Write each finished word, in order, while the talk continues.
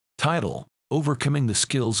Title: Overcoming the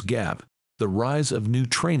Skills Gap, the Rise of New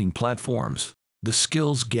Training Platforms. The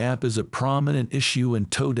skills gap is a prominent issue in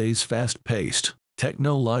today's fast-paced,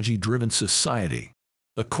 technology-driven society.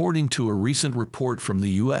 According to a recent report from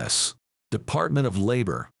the U.S. Department of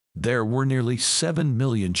Labor, there were nearly 7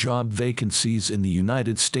 million job vacancies in the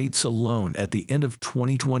United States alone at the end of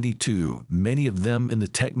 2022, many of them in the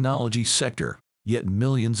technology sector, yet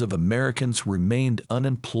millions of Americans remained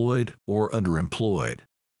unemployed or underemployed.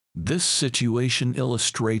 This situation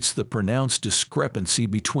illustrates the pronounced discrepancy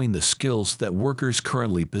between the skills that workers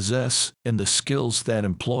currently possess and the skills that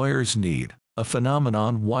employers need, a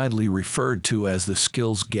phenomenon widely referred to as the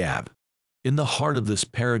skills gap. In the heart of this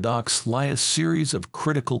paradox lie a series of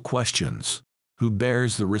critical questions. Who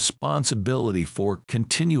bears the responsibility for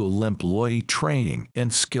continual employee training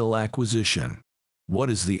and skill acquisition? What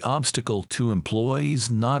is the obstacle to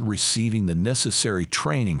employees not receiving the necessary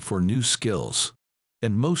training for new skills?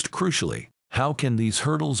 And most crucially, how can these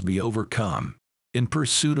hurdles be overcome? In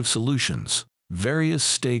pursuit of solutions, various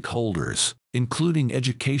stakeholders, including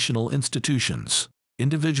educational institutions,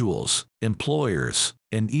 individuals, employers,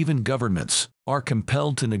 and even governments, are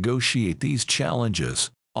compelled to negotiate these challenges,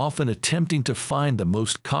 often attempting to find the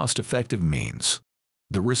most cost-effective means.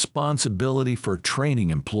 The responsibility for training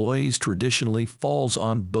employees traditionally falls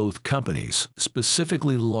on both companies,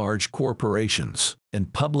 specifically large corporations,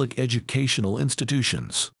 and public educational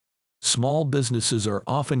institutions. Small businesses are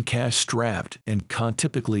often cash-strapped and can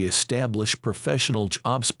typically establish professional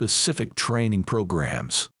job-specific training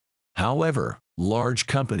programs. However, large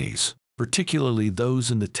companies, particularly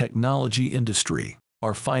those in the technology industry,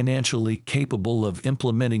 are financially capable of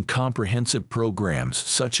implementing comprehensive programs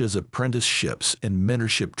such as apprenticeships and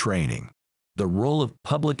mentorship training. The role of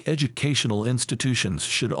public educational institutions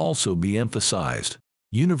should also be emphasized.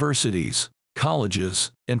 Universities,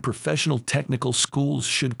 colleges, and professional technical schools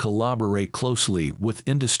should collaborate closely with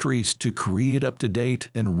industries to create up-to-date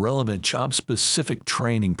and relevant job-specific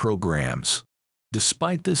training programs.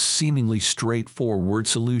 Despite this seemingly straightforward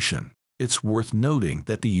solution, it's worth noting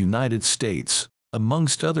that the United States,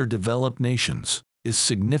 amongst other developed nations, is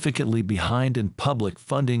significantly behind in public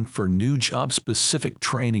funding for new job-specific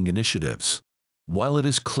training initiatives. While it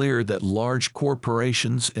is clear that large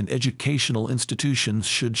corporations and educational institutions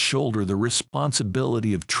should shoulder the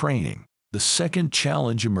responsibility of training, the second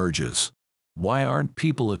challenge emerges. Why aren't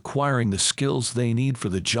people acquiring the skills they need for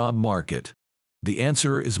the job market? The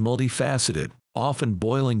answer is multifaceted, often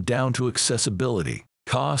boiling down to accessibility,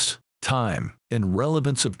 cost, time, and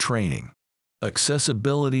relevance of training.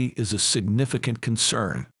 Accessibility is a significant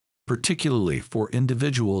concern, particularly for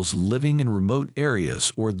individuals living in remote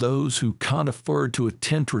areas or those who can't afford to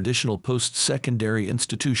attend traditional post-secondary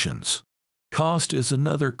institutions. Cost is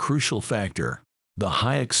another crucial factor. The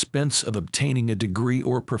high expense of obtaining a degree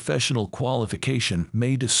or professional qualification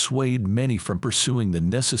may dissuade many from pursuing the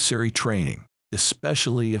necessary training,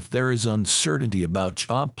 especially if there is uncertainty about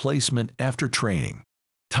job placement after training.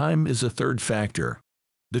 Time is a third factor.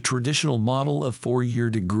 The traditional model of 4-year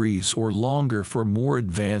degrees or longer for more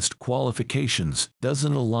advanced qualifications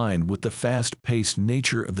doesn't align with the fast-paced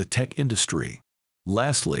nature of the tech industry.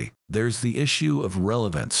 Lastly, there's the issue of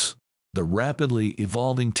relevance. The rapidly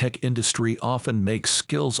evolving tech industry often makes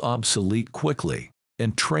skills obsolete quickly,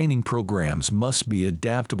 and training programs must be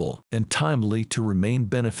adaptable and timely to remain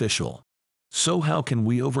beneficial. So how can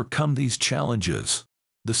we overcome these challenges?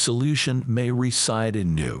 The solution may reside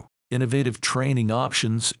in new, innovative training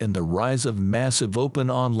options and the rise of massive open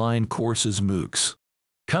online courses (MOOCs).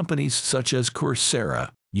 Companies such as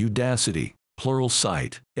Coursera, Udacity,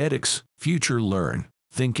 Pluralsight, edX, FutureLearn,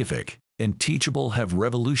 Thinkific, and Teachable have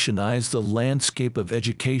revolutionized the landscape of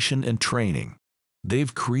education and training.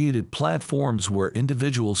 They've created platforms where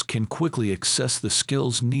individuals can quickly access the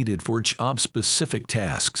skills needed for job-specific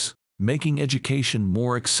tasks, making education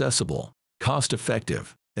more accessible,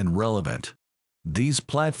 cost-effective, and relevant. These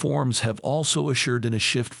platforms have also ushered in a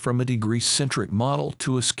shift from a degree-centric model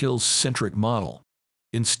to a skills-centric model.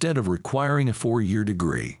 Instead of requiring a 4-year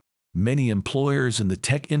degree, many employers in the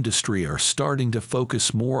tech industry are starting to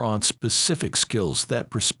focus more on specific skills that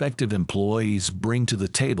prospective employees bring to the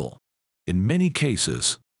table. In many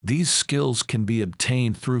cases, these skills can be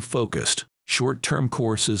obtained through focused, short-term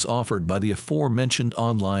courses offered by the aforementioned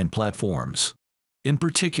online platforms. In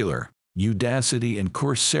particular, Udacity and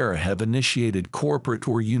Coursera have initiated corporate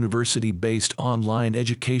or university-based online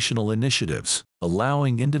educational initiatives,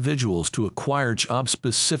 allowing individuals to acquire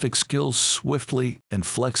job-specific skills swiftly and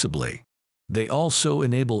flexibly. They also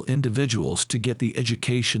enable individuals to get the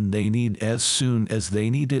education they need as soon as they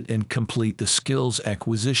need it and complete the skills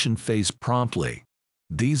acquisition phase promptly.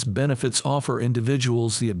 These benefits offer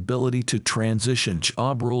individuals the ability to transition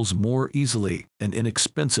job roles more easily and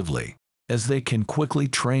inexpensively, as they can quickly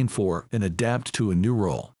train for and adapt to a new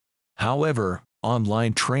role. However,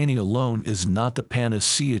 online training alone is not the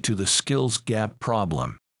panacea to the skills gap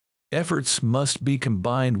problem. Efforts must be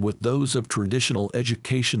combined with those of traditional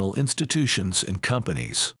educational institutions and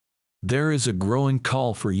companies. There is a growing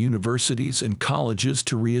call for universities and colleges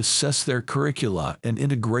to reassess their curricula and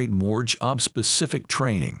integrate more job-specific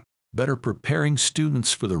training, better preparing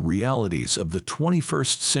students for the realities of the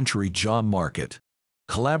 21st century job market.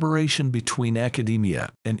 Collaboration between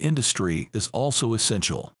academia and industry is also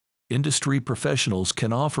essential. Industry professionals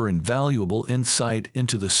can offer invaluable insight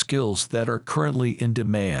into the skills that are currently in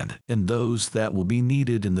demand and those that will be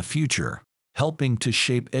needed in the future, helping to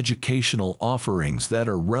shape educational offerings that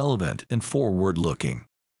are relevant and forward-looking.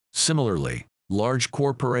 Similarly, large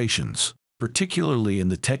corporations, particularly in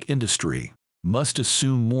the tech industry, must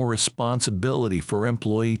assume more responsibility for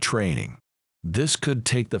employee training. This could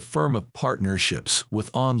take the form of partnerships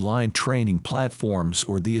with online training platforms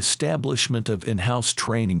or the establishment of in-house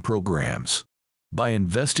training programs. By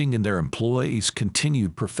investing in their employees'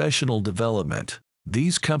 continued professional development,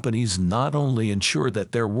 these companies not only ensure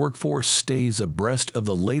that their workforce stays abreast of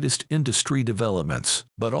the latest industry developments,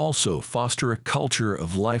 but also foster a culture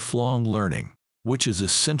of lifelong learning, which is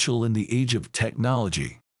essential in the age of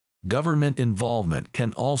technology. Government involvement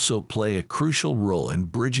can also play a crucial role in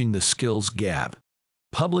bridging the skills gap.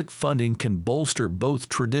 Public funding can bolster both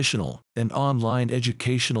traditional and online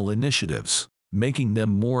educational initiatives, making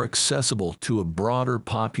them more accessible to a broader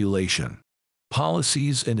population.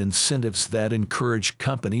 Policies and incentives that encourage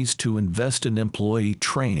companies to invest in employee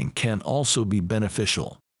training can also be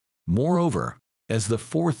beneficial. Moreover, as the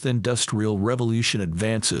fourth industrial revolution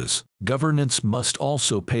advances, governance must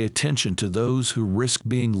also pay attention to those who risk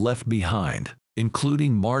being left behind,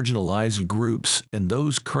 including marginalized groups and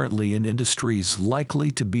those currently in industries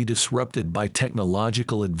likely to be disrupted by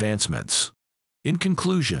technological advancements. In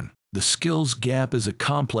conclusion, the skills gap is a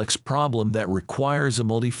complex problem that requires a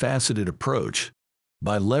multifaceted approach.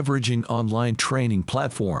 By leveraging online training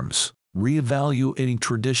platforms, reevaluating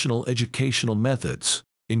traditional educational methods,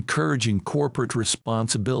 encouraging corporate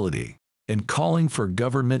responsibility, and calling for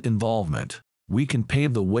government involvement, we can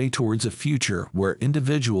pave the way towards a future where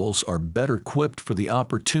individuals are better equipped for the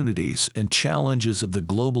opportunities and challenges of the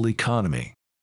global economy.